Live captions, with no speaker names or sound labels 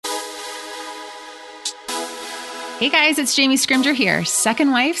Hey guys, it's Jamie Scrimger here,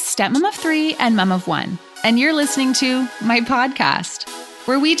 second wife, stepmom of 3, and mom of 1. And you're listening to my podcast,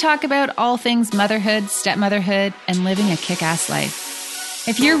 where we talk about all things motherhood, stepmotherhood, and living a kick-ass life.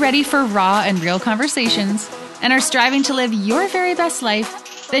 If you're ready for raw and real conversations and are striving to live your very best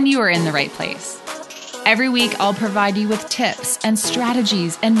life, then you are in the right place. Every week, I'll provide you with tips and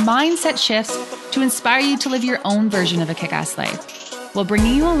strategies and mindset shifts to inspire you to live your own version of a kick-ass life, while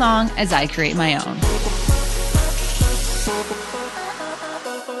bringing you along as I create my own.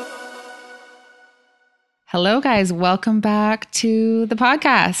 Hello, guys. Welcome back to the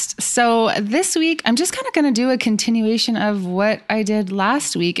podcast. So this week, I'm just kind of going to do a continuation of what I did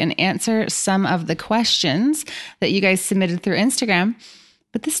last week and answer some of the questions that you guys submitted through Instagram.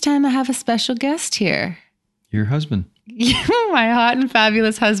 But this time I have a special guest here. Your husband. My hot and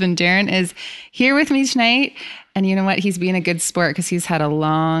fabulous husband, Darren, is here with me tonight. And you know what? He's being a good sport because he's had a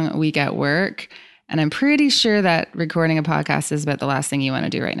long week at work. And I'm pretty sure that recording a podcast is about the last thing you want to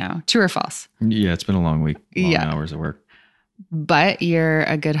do right now. True or false? Yeah, it's been a long week, long hours at work. But you're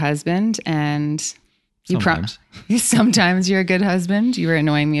a good husband, and sometimes. Sometimes you're a good husband. You were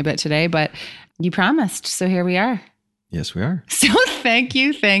annoying me a bit today, but you promised. So here we are. Yes, we are. So thank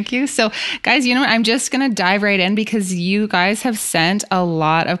you. So guys, you know what? I'm just going to dive right in because you guys have sent a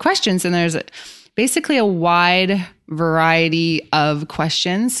lot of questions, and there's basically a wide variety of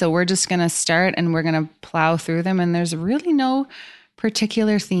questions. So we're just going to start and we're going to plow through them. And there's really no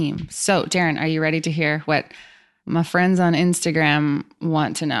particular theme. So Darren, are you ready to hear what my friends on Instagram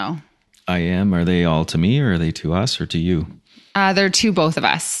want to know? I am. Are they all to me, or are they to us, or to you? They're to both of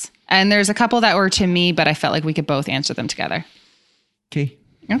us. And there's a couple that were to me, but I felt like we could both answer them together. Okay,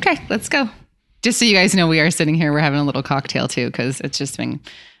 let's go. Just so you guys know, we are sitting here. We're having a little cocktail too, because it's just been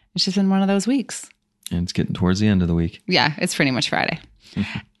one of those weeks. And it's getting towards the end of the week. Yeah, it's pretty much Friday.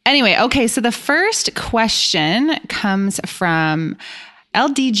 Anyway, okay, so the first question comes from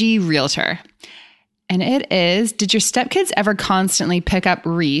LDG Realtor. And it is, did your stepkids ever constantly pick up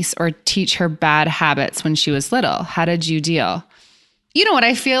Reese or teach her bad habits when she was little? How did you deal? You know what?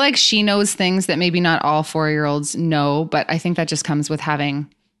 I feel like she knows things that maybe not all 4-year-olds know, but I think that just comes with having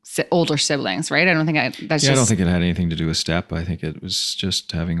older siblings, right? I don't think I don't think it had anything to do with step. I think it was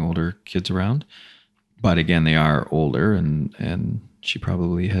just having older kids around. But again, they are older, and she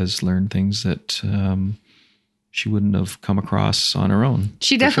probably has learned things that she wouldn't have come across on her own.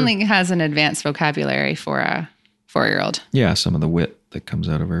 She definitely has an advanced vocabulary for a 4-year-old. Yeah, some of the wit that comes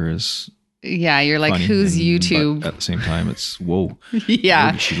out of her is... Yeah, you're like, who's YouTube? But at the same time, it's, whoa. Yeah.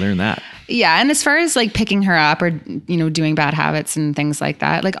 Where did she learn that? Yeah. And as far as like picking her up or, doing bad habits and things like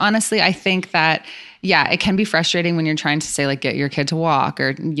that, like, honestly, I think that, yeah, it can be frustrating when you're trying to say, like, get your kid to walk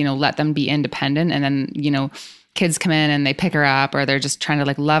or, let them be independent. And then, kids come in and they pick her up or they're just trying to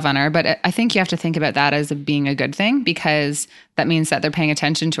like love on her. But I think you have to think about that as being a good thing, because that means that they're paying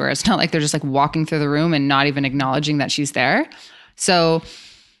attention to her. It's not like they're just like walking through the room and not even acknowledging that she's there. So,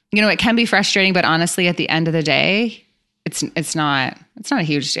 it can be frustrating, but honestly, at the end of the day, it's not a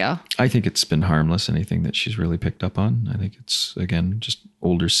huge deal. I think it's been harmless, anything that she's really picked up on. I think it's, again, just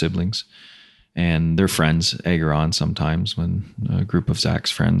older siblings and their friends egg her on sometimes. When a group of Zach's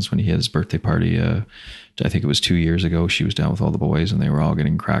friends, when he had his birthday party, I think it was 2 years ago, she was down with all the boys and they were all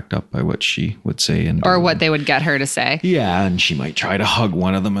getting cracked up by what she would say. Or what they would get her to say. Yeah, and she might try to hug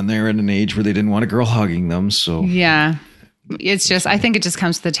one of them, and they're at an age where they didn't want a girl hugging them. So yeah. It's just, I think it just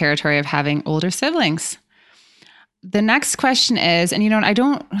comes to the territory of having older siblings. The next question is, and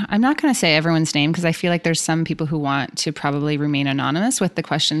I'm not going to say everyone's name because I feel like there's some people who want to probably remain anonymous with the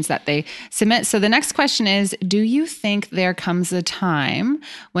questions that they submit. So the next question is, do you think there comes a time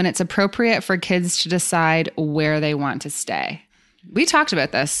when it's appropriate for kids to decide where they want to stay? We talked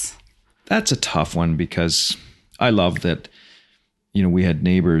about this. That's a tough one, because I love that, we had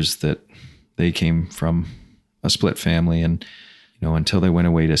neighbors that they came from a split family, and until they went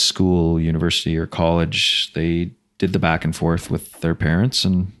away to school, university, or college, they did the back and forth with their parents,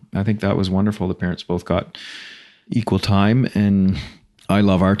 and I think that was wonderful. The parents both got equal time, and I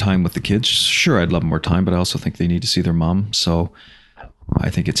love our time with the kids. Sure, I'd love more time, but I also think they need to see their mom. So I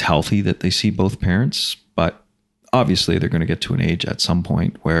think it's healthy that they see both parents, but obviously they're going to get to an age at some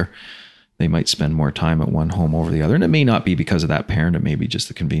point where they might spend more time at one home over the other. And it may not be because of that parent. It may be just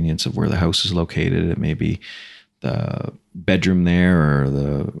the convenience of where the house is located. It may be the bedroom there,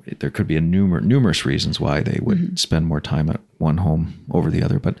 or there could be numerous reasons why they would spend more time at one home over the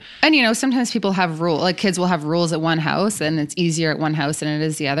other. And sometimes people have rules, like kids will have rules at one house, and it's easier at one house than it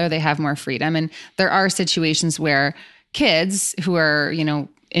is the other. They have more freedom. And there are situations where kids who are,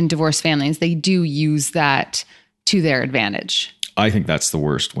 in divorced families, they do use that to their advantage. I think that's the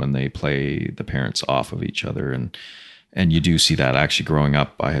worst, when they play the parents off of each other. And you do see that actually growing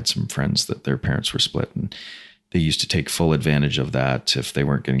up. I had some friends that their parents were split, and they used to take full advantage of that. If they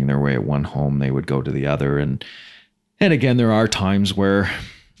weren't getting their way at one home, they would go to the other. And again, there are times where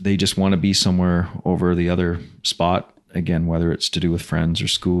they just want to be somewhere over the other spot. Again, whether it's to do with friends or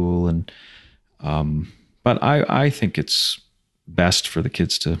school. And, but I think it's best for the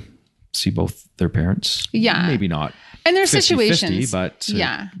kids to see both their parents. Yeah. Maybe not. And there's 50-50, situations, but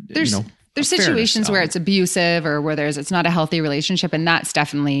there's situations where it's abusive, or where it's not a healthy relationship. And that's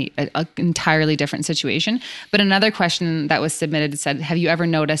definitely an entirely different situation. But another question that was submitted said, have you ever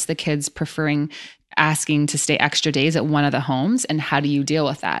noticed the kids preferring asking to stay extra days at one of the homes, and how do you deal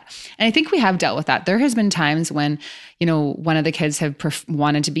with that? And I think we have dealt with that. There has been times when, one of the kids have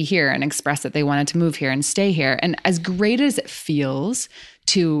wanted to be here and expressed that they wanted to move here and stay here. And as great as it feels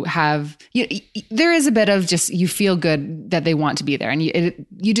to have, there is a bit of just, you feel good that they want to be there. And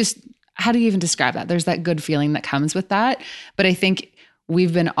you just, how do you even describe that? There's that good feeling that comes with that. But I think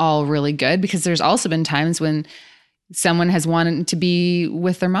we've been all really good, because there's also been times when someone has wanted to be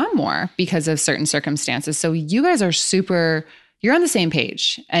with their mom more because of certain circumstances. So you guys are you're on the same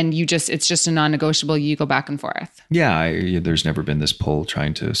page, and it's just a non-negotiable. You go back and forth. Yeah. There's never been this pull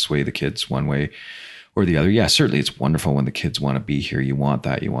trying to sway the kids one way or the other. Yeah, certainly it's wonderful when the kids want to be here. You want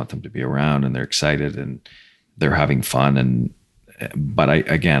that. You want them to be around, and they're excited and they're having fun. But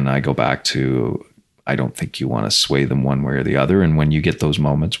I go back to, I don't think you want to sway them one way or the other. And when you get those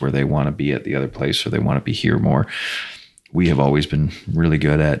moments where they want to be at the other place, or they want to be here more, we have always been really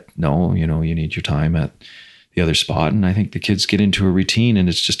good at, no, you need your time at the other spot. And I think the kids get into a routine, and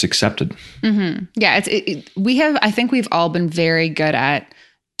it's just accepted. Mm-hmm. Yeah. I think we've all been very good at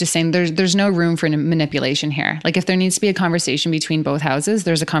just saying there's no room for manipulation here. Like, if there needs to be a conversation between both houses,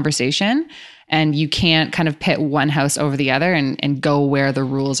 there's a conversation, and you can't kind of pit one house over the other and go where the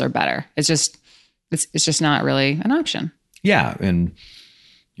rules are better. It's just not really an option. Yeah. And,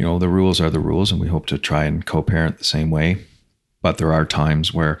 the rules are the rules, and we hope to try and co-parent the same way. But there are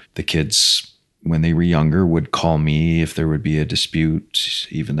times where the kids, when they were younger, would call me if there would be a dispute,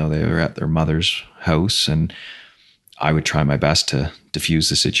 even though they were at their mother's house. And I would try my best to diffuse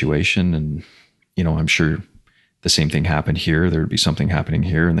the situation. And, I'm sure the same thing happened here. There would be something happening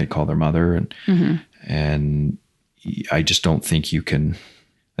here, and they'd call their mother. And I just don't think you can.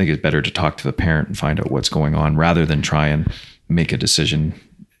 I think it's better to talk to the parent and find out what's going on, rather than try and make a decision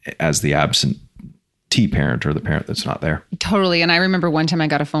as the absentee parent, or the parent that's not there. Totally. And I remember one time I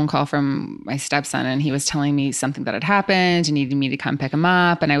got a phone call from my stepson, and he was telling me something that had happened and needed me to come pick him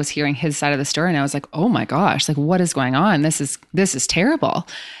up. And I was hearing his side of the story, and I was like, oh my gosh, like, what is going on? This is terrible.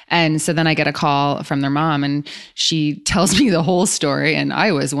 And so then I get a call from their mom, and she tells me the whole story, and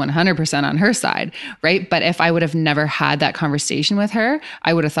I was 100% on her side, right? But if I would have never had that conversation with her,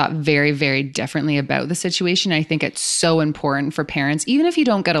 I would have thought very, very differently about the situation. I think it's so important for parents, even if you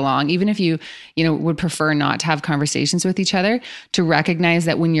don't get along, even if you would prefer not to have conversations with each other, to recognize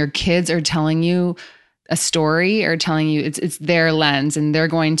that when your kids are telling you a story, or telling you it's their lens, and they're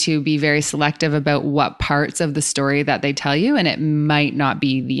going to be very selective about what parts of the story that they tell you, and it might not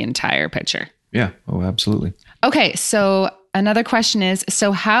be the entire picture. Yeah. Oh, absolutely. Okay. So another question is,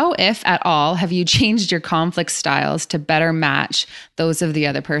 so how, if at all, have you changed your conflict styles to better match those of the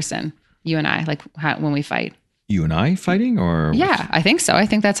other person? You and I, like, when we fight. You and I fighting, or? Yeah, I think so. I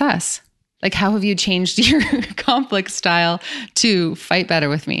think that's us. Like, how have you changed your conflict style to fight better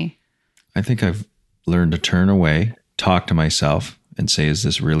with me? I think I've learned to turn away, talk to myself, and say, is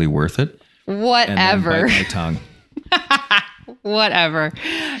this really worth it? Whatever. And then bite my tongue. Whatever.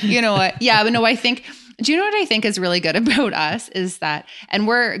 You know what? Yeah, but no, do you know what I think is really good about us is that, and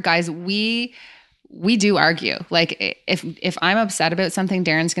we do argue. Like, if I'm upset about something,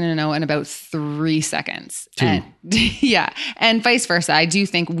 Darren's going to know in about 3 seconds. And, yeah. And vice versa. I do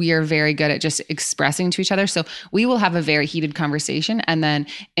think we are very good at just expressing to each other. So we will have a very heated conversation, and then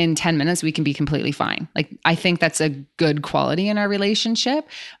in 10 minutes, we can be completely fine. Like, I think that's a good quality in our relationship.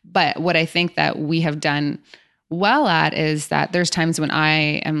 But what I think that we have done well at is that there's times when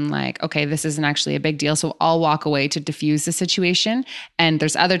I am like, okay, this isn't actually a big deal, so I'll walk away to diffuse the situation. And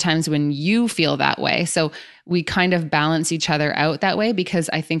there's other times when you feel that way. So we kind of balance each other out that way, because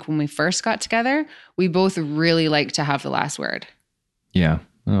I think when we first got together, we both really like to have the last word. Yeah,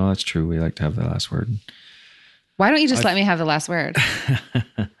 no, that's true. We like to have the last word. Why don't you just let me have the last word?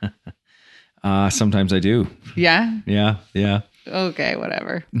 Sometimes I do. Yeah? Yeah. Okay,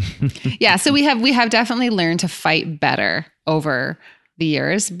 whatever. Yeah, so we have definitely learned to fight better over the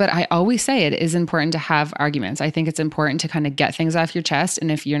years, but I always say it is important to have arguments. I think it's important to kind of get things off your chest, and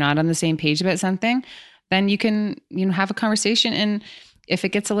if you're not on the same page about something, then you can, have a conversation. And if it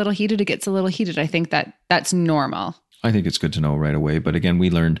gets a little heated, it gets a little heated. I think that that's normal. I think it's good to know right away. But again, we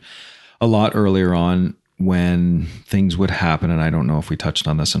learned a lot earlier on when things would happen. And I don't know if we touched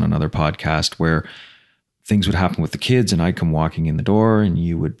on this in another podcast, where things would happen with the kids and I'd come walking in the door and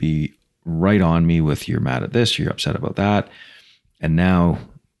you would be right on me with, you're mad at this, you're upset about that. And now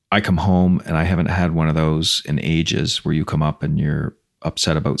I come home and I haven't had one of those in ages where you come up and you're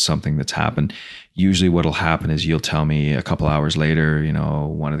upset about something that's happened. Usually what'll happen is you'll tell me a couple hours later,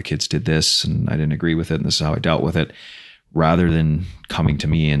 one of the kids did this and I didn't agree with it and this is how I dealt with it, rather than coming to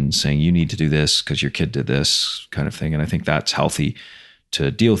me and saying, you need to do this because your kid did this kind of thing. And I think that's healthy, to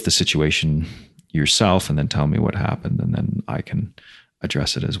deal with the situation yourself and then tell me what happened, and then I can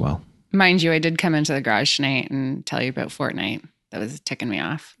address it as well. Mind you, I did come into the garage tonight and tell you about Fortnite. That was ticking me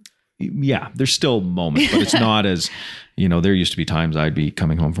off. Yeah, there's still moments, but it's not as, there used to be times I'd be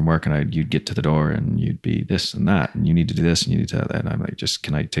coming home from work and you'd get to the door and you'd be this and that, and you need to do this and you need to do that. And I'm like,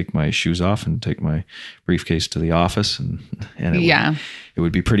 can I take my shoes off and take my briefcase to the office? And it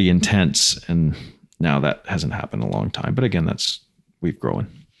would be pretty intense. And now that hasn't happened in a long time. But again, we've grown.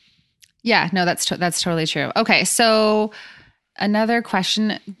 Yeah, no, that's totally true. Okay. So another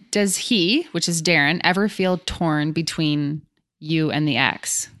question, does he, which is Darren, ever feel torn between you and the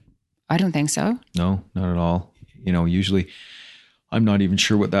ex? I don't think so. No, not at all. Usually I'm not even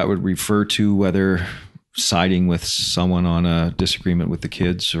sure what that would refer to, whether siding with someone on a disagreement with the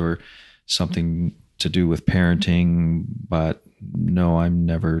kids or something to do with parenting. But no, I'm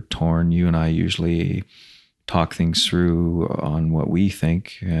never torn. You and I usually talk things through on what we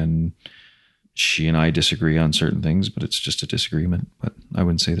think, and she and I disagree on certain things, but it's just a disagreement. But I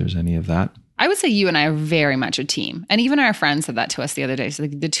wouldn't say there's any of that. I would say you and I are very much a team. And even our friend said that to us the other day. So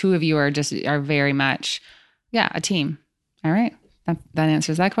the two of you are very much, a team. All right. That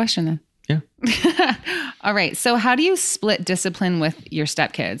answers that question then. Yeah. All right. So how do you split discipline with your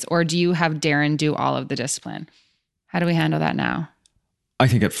stepkids? Or do you have Darren do all of the discipline? How do we handle that now? I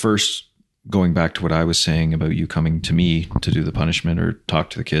think at first, going back to what I was saying about you coming to me to do the punishment or talk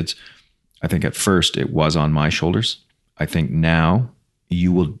to the kids, I think at first it was on my shoulders. I think now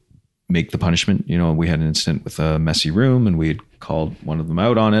you will make the punishment. We had an incident with a messy room and we had called one of them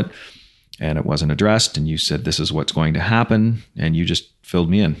out on it and it wasn't addressed. And you said, this is what's going to happen. And you just filled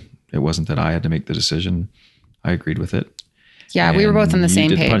me in. It wasn't that I had to make the decision. I agreed with it. Yeah, and we were both on the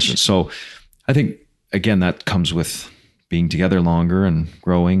same page. So I think, again, that comes with being together longer and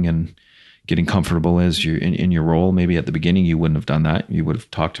growing and getting comfortable as you're in your role. Maybe at the beginning, you wouldn't have done that. You would have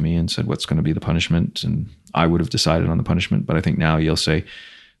talked to me and said, what's going to be the punishment? And I would have decided on the punishment. But I think now you'll say,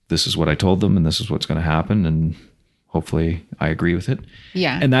 this is what I told them and this is what's going to happen. And hopefully I agree with it.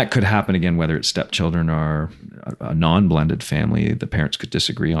 Yeah. And that could happen again, whether it's stepchildren or a non-blended family. The parents could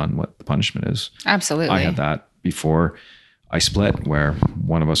disagree on what the punishment is. Absolutely. I had that before I split, where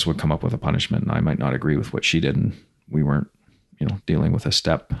one of us would come up with a punishment and I might not agree with what she did. And we weren't, dealing with a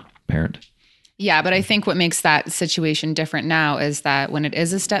step parent. Yeah. But I think what makes that situation different now is that when it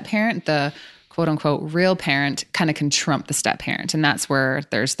is a step parent, the quote unquote real parent kind of can trump the step parent. And that's where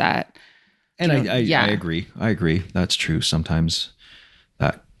there's that. And I agree. I agree. That's true. Sometimes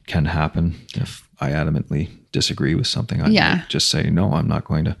that can happen. If I adamantly disagree with something, I might just say, no, I'm not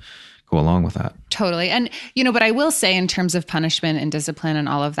going to go along with that. Totally. And, but I will say in terms of punishment and discipline and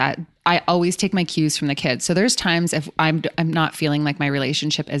all of that, I always take my cues from the kids. So there's times if I'm not feeling like my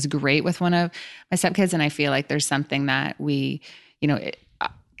relationship is great with one of my stepkids and I feel like there's something that we,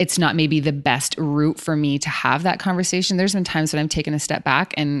 it's not maybe the best route for me to have that conversation. There's been times when I've taken a step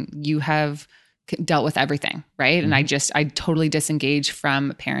back and you have dealt with everything, right? Mm-hmm. And I totally disengage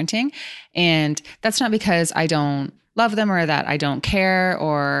from parenting. And that's not because I don't love them or that I don't care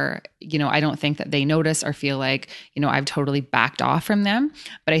or, I don't think that they notice or feel like, I've totally backed off from them.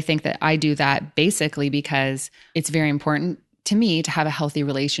 But I think that I do that basically because it's very important to me to have a healthy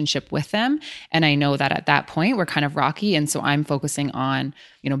relationship with them. And I know that at that point we're kind of rocky. And so I'm focusing on,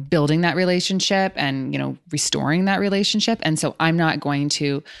 building that relationship and, restoring that relationship. And so I'm not going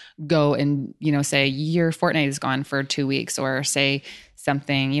to go and, say your Fortnite is gone for 2 weeks or say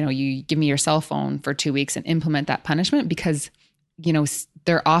something, you give me your cell phone for 2 weeks and implement that punishment because,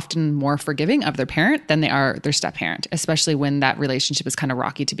 they're often more forgiving of their parent than they are their step parent, especially when that relationship is kind of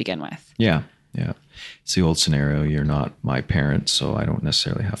rocky to begin with. Yeah. Yeah. It's the old scenario. You're not my parent, so I don't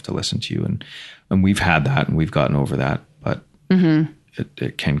necessarily have to listen to you. And we've had that and we've gotten over that, but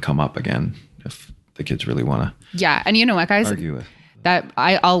it can come up again if the kids really want to. Yeah. And you know what, guys? Argue with. That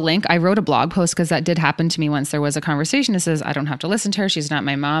I'll link. I wrote a blog post because that did happen to me once. There was a conversation that says, I don't have to listen to her. She's not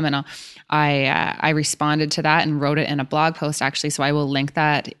my mom. And I responded to that and wrote it in a blog post actually. So I will link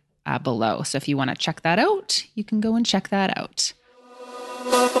that below. So if you want to check that out, you can go and check that out.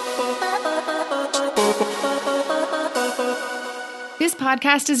 This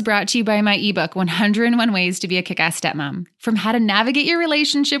podcast is brought to you by my ebook, 101 Ways to be a Kick-Ass Stepmom. From how to navigate your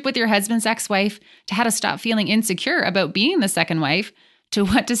relationship with your husband's ex-wife, to how to stop feeling insecure about being the second wife, to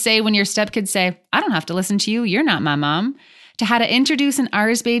what to say when your stepkids say, I don't have to listen to you, you're not my mom, to how to introduce an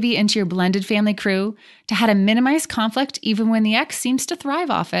ours baby into your blended family crew, to how to minimize conflict even when the ex seems to thrive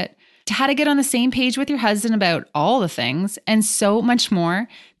off it, to how to get on the same page with your husband about all the things, and so much more.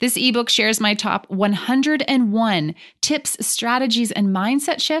 This ebook shares my top 101 tips, strategies, and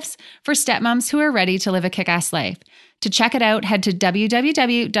mindset shifts for stepmoms who are ready to live a kick-ass life. To check it out, head to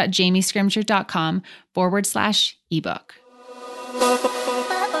www.jamiescrimger.com/ebook.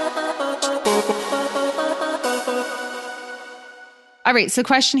 All right, so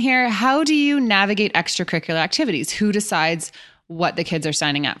question here, how do you navigate extracurricular activities? Who decides what the kids are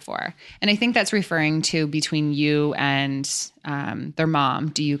signing up for? And I think that's referring to between you and their mom.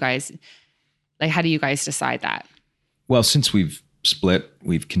 Do you guys, how do you guys decide that? Well, since we've split,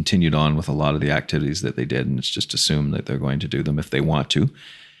 we've continued on with a lot of the activities that they did, and it's just assumed that they're going to do them if they want to.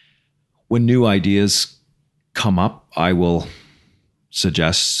 When new ideas come up, I will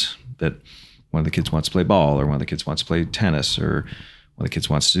suggest that one of the kids wants to play ball, or one of the kids wants to play tennis, or one of the kids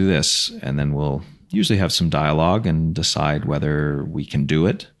wants to do this. And then we'll usually have some dialogue and decide whether we can do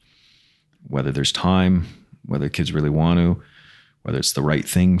it, whether there's time, whether the kids really want to, whether it's the right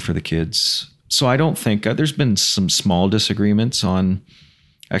thing for the kids. So I don't think there's been some small disagreements on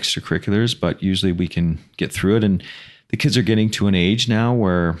extracurriculars, but usually we can get through it. And the kids are getting to an age now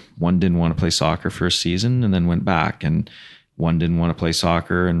where one didn't want to play soccer for a season and then went back, and one didn't want to play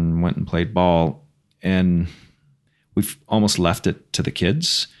soccer and went and played ball. And we've almost left it to the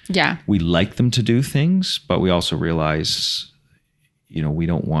kids. Yeah. We like them to do things, but we also realize, we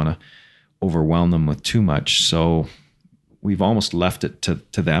don't want to overwhelm them with too much. So we've almost left it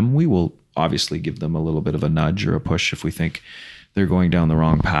to them. We will obviously give them a little bit of a nudge or a push if we think they're going down the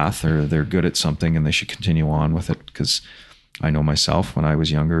wrong path or they're good at something and they should continue on with it. Because I know myself, when I was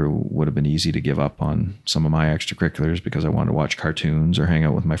younger, it would have been easy to give up on some of my extracurriculars because I wanted to watch cartoons or hang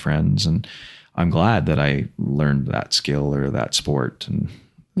out with my friends. And I'm glad that I learned that skill or that sport and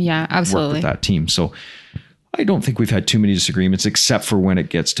absolutely work with that team. So I don't think we've had too many disagreements, except for when it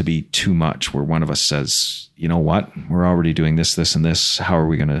gets to be too much, where one of us says, you know what, we're already doing this, this, and this. How are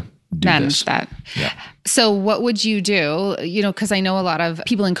we going to do this? That. Yeah. So what would you do? Because I know a lot of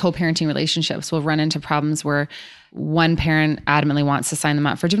people in co-parenting relationships will run into problems where one parent adamantly wants to sign them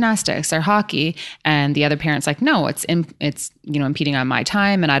up for gymnastics or hockey, and the other parent's like, no, it's impeding on my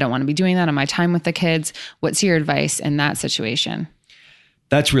time, and I don't want to be doing that on my time with the kids. What's your advice in that situation?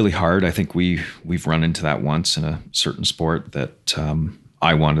 That's really hard. I think we've run into that once in a certain sport that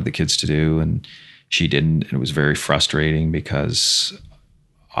I wanted the kids to do, and she didn't, and it was very frustrating because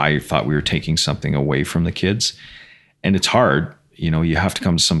I thought we were taking something away from the kids. And it's hard, you have to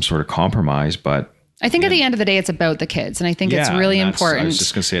come to some sort of compromise, but I think at the end of the day, it's about the kids. And I think it's really important. I was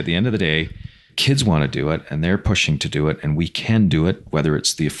just going to say, at the end of the day, kids want to do it and they're pushing to do it, and we can do it, whether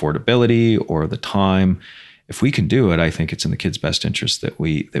it's the affordability or the time. If we can do it, I think it's in the kids' best interest that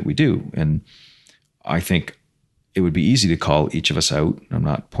we do. And I think it would be easy to call each of us out. I'm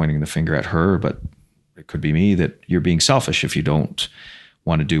not pointing the finger at her, but it could be me, that you're being selfish if you don't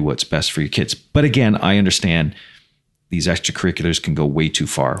want to do what's best for your kids. But again, I understand these extracurriculars can go way too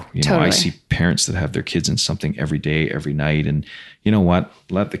far. Totally. I see parents that have their kids in something every day, every night. And you know what?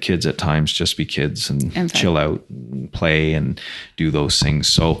 Let the kids at times just be kids and chill out and play and do those things.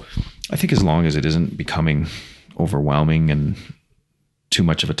 So I think as long as it isn't becoming overwhelming and too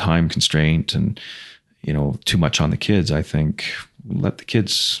much of a time constraint and, too much on the kids, I think let the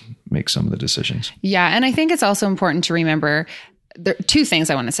kids make some of the decisions. Yeah. And I think it's also important to remember there are two things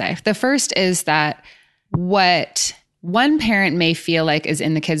I want to say. The first is that what one parent may feel like is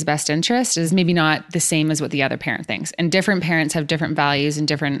in the kid's best interest is maybe not the same as what the other parent thinks. And different parents have different values and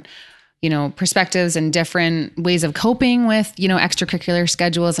different, perspectives and different ways of coping with, extracurricular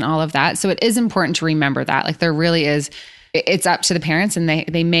schedules and all of that. So it is important to remember that. Like there really is, it's up to the parents and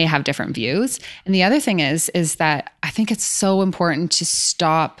they may have different views. And the other thing is that I think it's so important to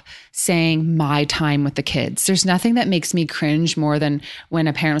stop saying my time with the kids. There's nothing that makes me cringe more than when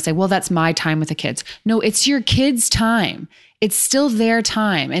a parent will say, well, that's my time with the kids. No, it's your kids' time. It's still their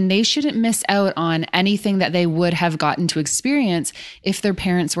time, and they shouldn't miss out on anything that they would have gotten to experience if their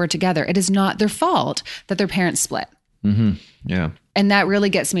parents were together. It is not their fault that their parents split. Mm-hmm. Yeah. And that really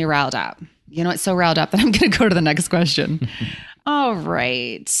gets me riled up. It's so riled up that I'm going to go to the next question. All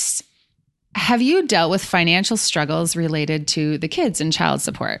right. Have you dealt with financial struggles related to the kids and child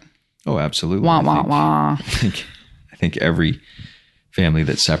support? Oh, absolutely. Wah, wah, wah. I think every family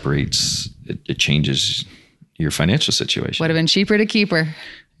that separates, it changes your financial situation. Would have been cheaper to keep her.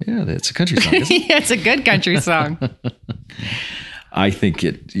 Yeah, that's a country song, isn't it? Yeah, it's a good country song. I think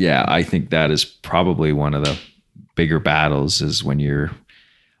that is probably one of the bigger battles, is when you're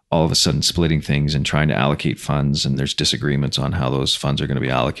all of a sudden splitting things and trying to allocate funds, and there's disagreements on how those funds are going to be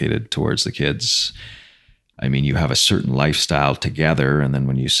allocated towards the kids. I mean, you have a certain lifestyle together, and then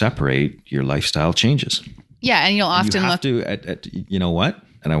when you separate, your lifestyle changes. Yeah, and you'll often look you know what?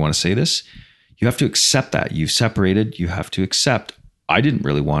 And I want to say this, you have to accept that. You've separated, you have to accept. I didn't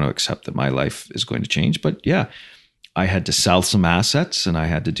really want to accept that my life is going to change, but yeah, I had to sell some assets and I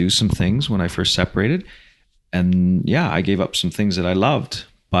had to do some things when I first separated. And yeah, I gave up some things that I loved,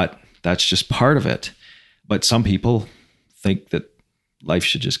 but that's just part of it. But some people think that life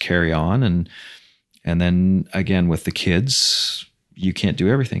should just carry on. And then again, with the kids, you can't do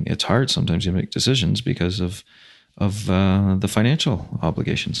everything. It's hard. Sometimes you make decisions because of the financial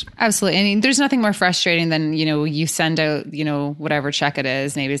obligations. Absolutely. I mean, there's nothing more frustrating than, you send out, whatever check it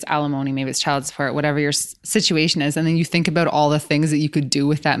is, maybe it's alimony, maybe it's child support, whatever your situation is. And then you think about all the things that you could do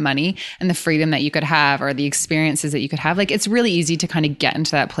with that money and the freedom that you could have, or the experiences that you could have. Like, it's really easy to kind of get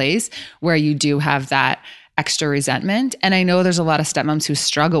into that place where you do have that extra resentment. And I know there's a lot of stepmoms who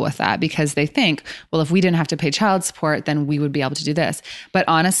struggle with that because they think, well, if we didn't have to pay child support, then we would be able to do this. But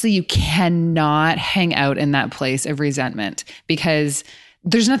honestly, you cannot hang out in that place of resentment because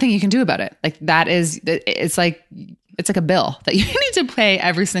there's nothing you can do about it. Like, it's like a bill that you need to pay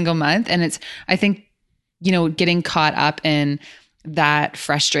every single month. And I think, getting caught up in that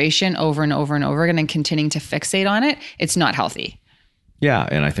frustration over and over and over again and continuing to fixate on it, it's not healthy. Yeah.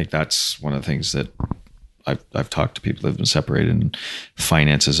 And I think that's one of the things that I've talked to people that have been separated, and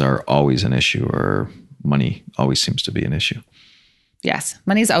finances are always an issue, or money always seems to be an issue. Yes.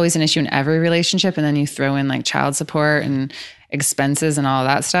 Money is always an issue in every relationship. And then you throw in like child support and expenses and all of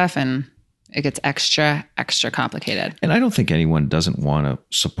that stuff, and it gets extra complicated. And I don't think anyone doesn't want to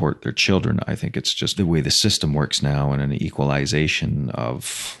support their children. I think it's just the way the system works now, and an equalization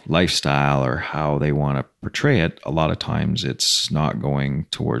of lifestyle or how they want to portray it. A lot of times it's not going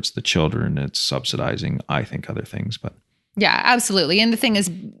towards the children. It's subsidizing, I think, other things. But yeah, absolutely. And the thing is,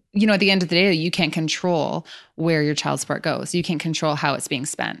 at the end of the day, you can't control where your child support goes. You can't control how it's being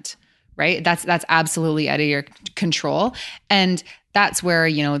spent, right? That's absolutely out of your control. And that's where,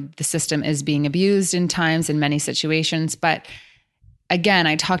 the system is being abused in times, in many situations. But again,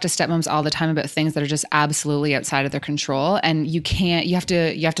 I talk to stepmoms all the time about things that are just absolutely outside of their control. And you have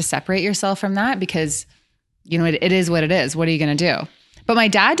to separate yourself from that because, it is what it is. What are you going to do? But my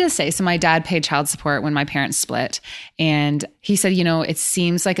dad does say, so my dad paid child support when my parents split. And he said, it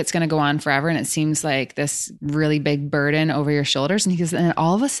seems like it's going to go on forever. And it seems like this really big burden over your shoulders. And he goes, and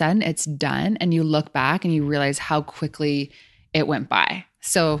all of a sudden it's done. And you look back and you realize how quickly it went by.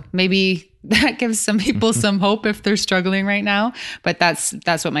 So maybe that gives some people some hope if they're struggling right now. But that's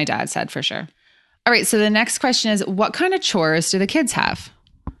what my dad said for sure. All right. So the next question is, what kind of chores do the kids have?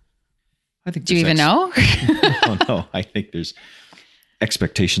 Do you even know? No. I think there's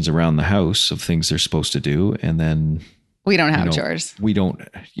expectations around the house of things they're supposed to do. And then we don't have chores. We don't.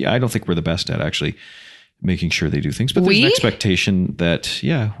 Yeah. I don't think we're the best at actually making sure they do things, but there's an expectation that,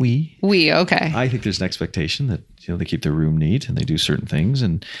 okay. I think there's an expectation that, they keep their room neat and they do certain things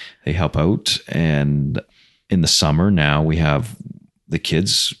and they help out. And in the summer now we have the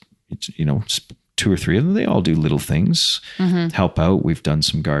kids, 2 or 3 of them, they all do little things, help out. We've done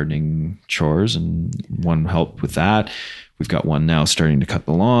some gardening chores and one helped with that. We've got one now starting to cut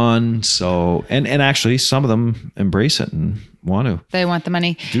the lawn. So, and actually some of them embrace it and they want the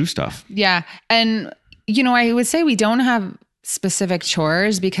money, do stuff. Yeah. And I would say we don't have specific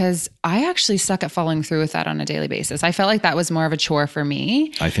chores because I actually suck at following through with that on a daily basis. I felt like that was more of a chore for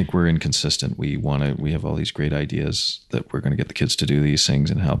me. I think we're inconsistent. We have all these great ideas that we're going to get the kids to do these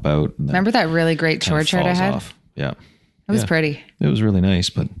things and help out. And remember that really great chore chart I had? Yeah. It was pretty. It was really nice,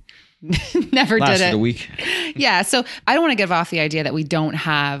 but never did it. Lasted a week. Yeah. So I don't want to give off the idea that we don't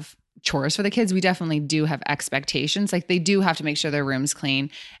have chores for the kids. We definitely do have expectations. Like, they do have to make sure their room's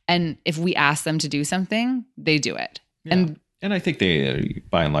clean. And if we ask them to do something, they do it. Yeah. And I think they,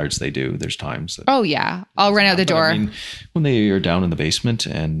 by and large, they do. There's times that. Oh yeah. I'll run out the door. I mean, when they are down in the basement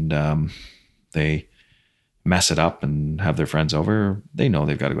and they mess it up and have their friends over, they know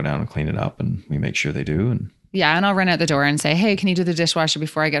they've got to go down and clean it up, and we make sure they do. And yeah. And I'll run out the door and say, hey, can you do the dishwasher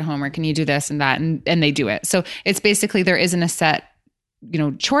before I get home? Or can you do this and that? And they do it. So it's basically, there isn't a set,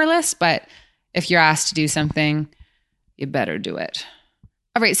 chore list, but if you're asked to do something, you better do it.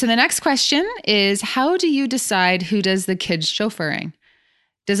 All right. So the next question is, how do you decide who does the kids' chauffeuring?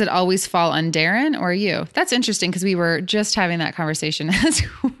 Does it always fall on Darren or you? That's interesting because we were just having that conversation as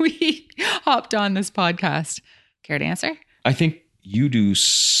we hopped on this podcast. Care to answer? I think you do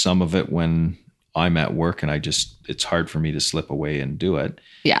some of it when I'm at work and it's hard for me to slip away and do it.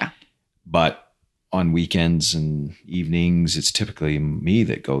 Yeah. But on weekends and evenings, it's typically me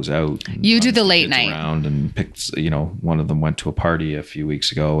that goes out. You do the late night around and picks, one of them went to a party a few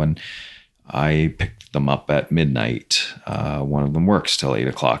weeks ago and I picked them up at midnight. One of them works till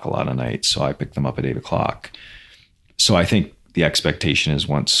 8:00 a lot of nights. So I picked them up at 8:00. So I think the expectation is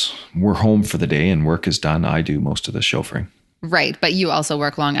once we're home for the day and work is done, I do most of the chauffeuring. Right. But you also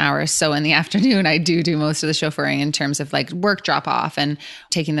work long hours. So in the afternoon, I do most of the chauffeuring in terms of like work drop off and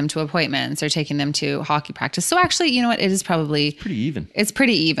taking them to appointments or taking them to hockey practice. So actually, you know what? It is probably pretty even. It's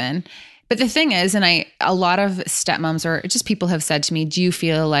pretty even. But the thing is, and a lot of stepmoms or just people have said to me, do you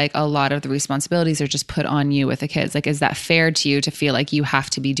feel like a lot of the responsibilities are just put on you with the kids? Like, is that fair to you to feel like you have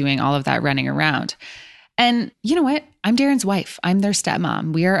to be doing all of that running around? And you know what? I'm Darren's wife. I'm their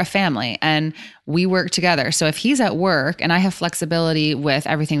stepmom. We are a family and we work together. So if he's at work and I have flexibility with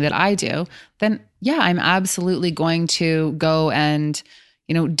everything that I do, then yeah, I'm absolutely going to go and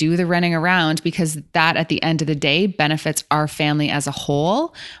do the running around because that at the end of the day benefits our family as a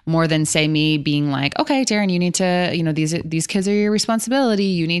whole more than say me being like, okay, Darren, you need to, these kids are your responsibility.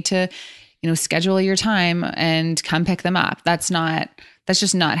 You need to, schedule your time and come pick them up. That's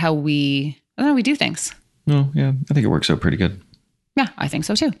just not how we do things. No, yeah, I think it works out pretty good. Yeah, I think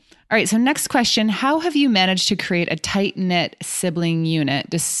so too. All right. So next question, how have you managed to create a tight knit sibling unit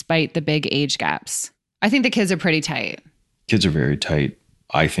despite the big age gaps? I think the kids are pretty tight. Kids are very tight.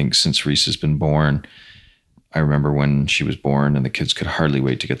 I think since Reese has been born, I remember when she was born and the kids could hardly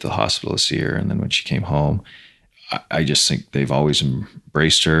wait to get to the hospital to see her. And then when she came home, I just think they've always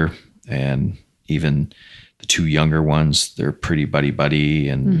embraced her. And even the two younger ones, they're pretty buddy.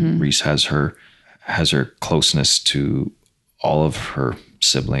 And Reese has her closeness to all of her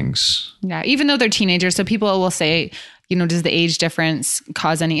siblings. Yeah, even though they're teenagers. So people will say, does the age difference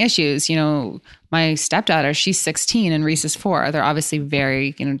cause any issues? My stepdaughter, she's 16 and Reese is 4. They're obviously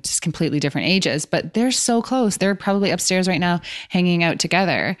very, just completely different ages, but they're so close. They're probably upstairs right now hanging out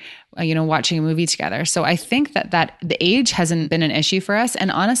together, watching a movie together. So I think that the age hasn't been an issue for us.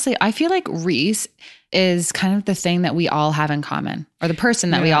 And honestly, I feel like Reese is kind of the thing that we all have in common, or the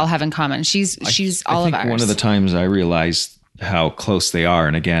person that we all have in common. She's all of ours. One of the times I realized how close they are,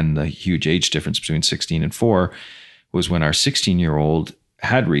 and again, the huge age difference between 16 and 4, was when our 16-year-old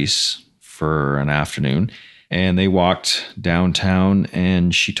had Reese for an afternoon and they walked downtown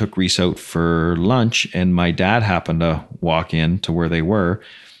and she took Reese out for lunch and my dad happened to walk in to where they were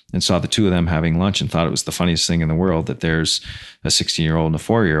and saw the two of them having lunch and thought it was the funniest thing in the world that there's a 16-year-old and a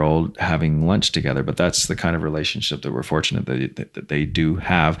 4-year-old having lunch together. But that's the kind of relationship that we're fortunate that they do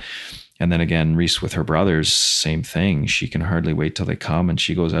have. And then again, Reese with her brothers, same thing. She can hardly wait till they come and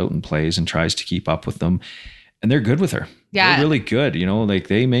she goes out and plays and tries to keep up with them. And they're good with her. Yeah. They're really good. Like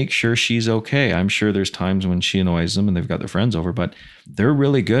they make sure she's okay. I'm sure there's times when she annoys them and they've got their friends over, but they're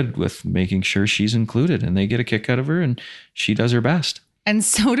really good with making sure she's included and they get a kick out of her and she does her best. And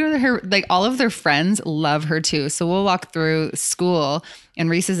so do all of their friends love her too. So we'll walk through school and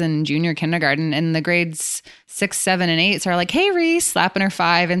Reese is in junior kindergarten and the grades 6, 7, and 8 are like, hey, Reese, slapping her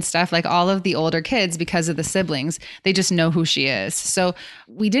 5 and stuff. Like all of the older kids, because of the siblings, they just know who she is. So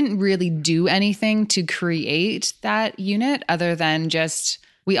we didn't really do anything to create that unit other than just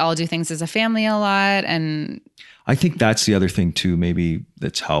we all do things as a family a lot. And I think that's the other thing too, maybe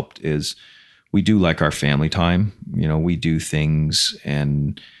that's helped is we do like our family time. We do things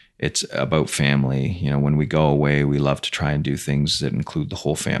and it's about family. When we go away, we love to try and do things that include the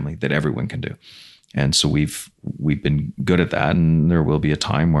whole family that everyone can do. And so we've been good at that. And there will be a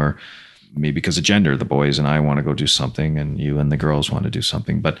time where maybe because of gender, the boys and I want to go do something and you and the girls want to do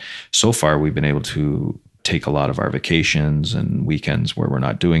something. But so far we've been able to take a lot of our vacations and weekends where we're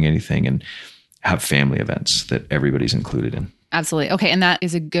not doing anything and have family events that everybody's included in. Absolutely. Okay. And that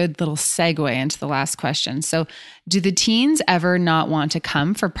is a good little segue into the last question. So do the teens ever not want to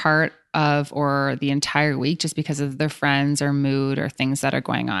come for part of or the entire week just because of their friends or mood or things that are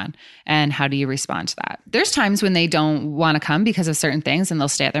going on? And how do you respond to that? There's times when they don't want to come because of certain things and they'll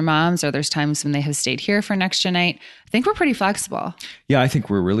stay at their mom's, or there's times when they have stayed here for an extra night. I think we're pretty flexible. Yeah, I think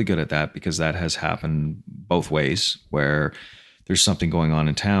we're really good at that because that has happened both ways where there's something going on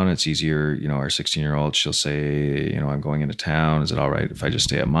in town. It's easier, our 16-year-old, she'll say, I'm going into town. Is it all right if I just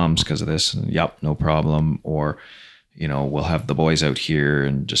stay at mom's because of this? And yep, no problem. Or, we'll have the boys out here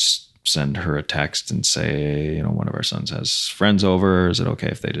and just send her a text and say, one of our sons has friends over. Is it okay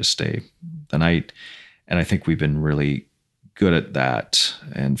if they just stay the night? And I think we've been really good at that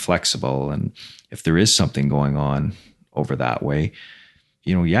and flexible. And if there is something going on over that way,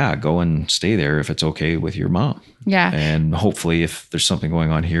 go and stay there if it's okay with your mom. Yeah. And hopefully if there's something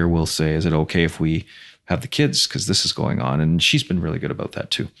going on here, we'll say, is it okay if we have the kids? Because this is going on. And she's been really good about that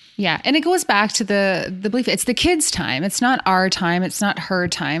too. Yeah. And it goes back to the belief. It's the kids' time. It's not our time. It's not her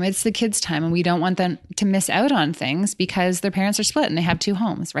time. It's the kids' time. And we don't want them to miss out on things because their parents are split and they have two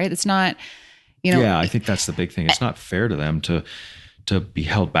homes, right? It's not, Yeah, I think that's the big thing. It's not fair to them to be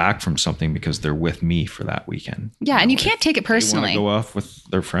held back from something because they're with me for that weekend. Yeah. And you can't take it personally. They want to go off with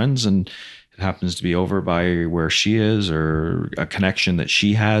their friends and it happens to be over by where she is or a connection that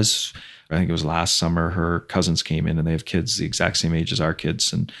she has. I think it was last summer, her cousins came in and they have kids the exact same age as our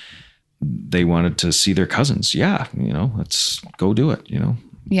kids. And they wanted to see their cousins. Yeah. Let's go do it.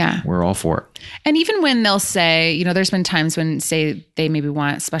 Yeah. We're all for it. And even when they'll say, there's been times when say they maybe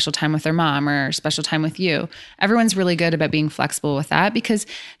want special time with their mom or special time with you. Everyone's really good about being flexible with that because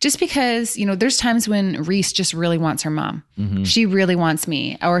there's times when Reese just really wants her mom. Mm-hmm. She really wants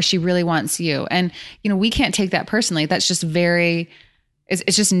me or she really wants you. And, we can't take that personally. That's just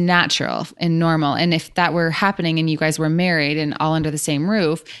it's just natural and normal. And if that were happening and you guys were married and all under the same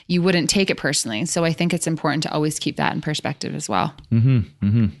roof, you wouldn't take it personally. So I think it's important to always keep that in perspective as well. Mm-hmm.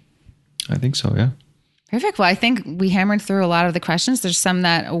 Mm-hmm. I think so, yeah. Perfect. Well, I think we hammered through a lot of the questions. There's some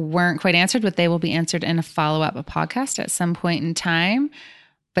that weren't quite answered, but they will be answered in a follow-up podcast at some point in time.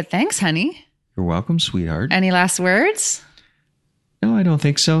 But thanks, honey. You're welcome, sweetheart. Any last words? No, I don't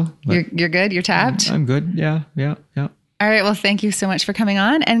think so. You're good? You're tapped? I'm good. Yeah. All right. Well, thank you so much for coming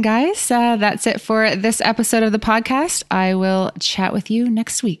on. And guys, that's it for this episode of the podcast. I will chat with you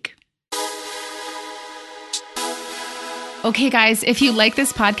next week. Okay, guys, if you like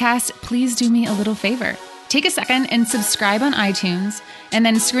this podcast, please do me a little favor. Take a second and subscribe on iTunes and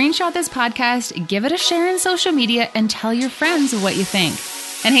then screenshot this podcast, give it a share in social media and tell your friends what you think.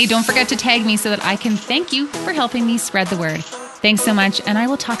 And hey, don't forget to tag me so that I can thank you for helping me spread the word. Thanks so much. And I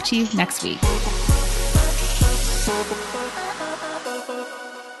will talk to you next week.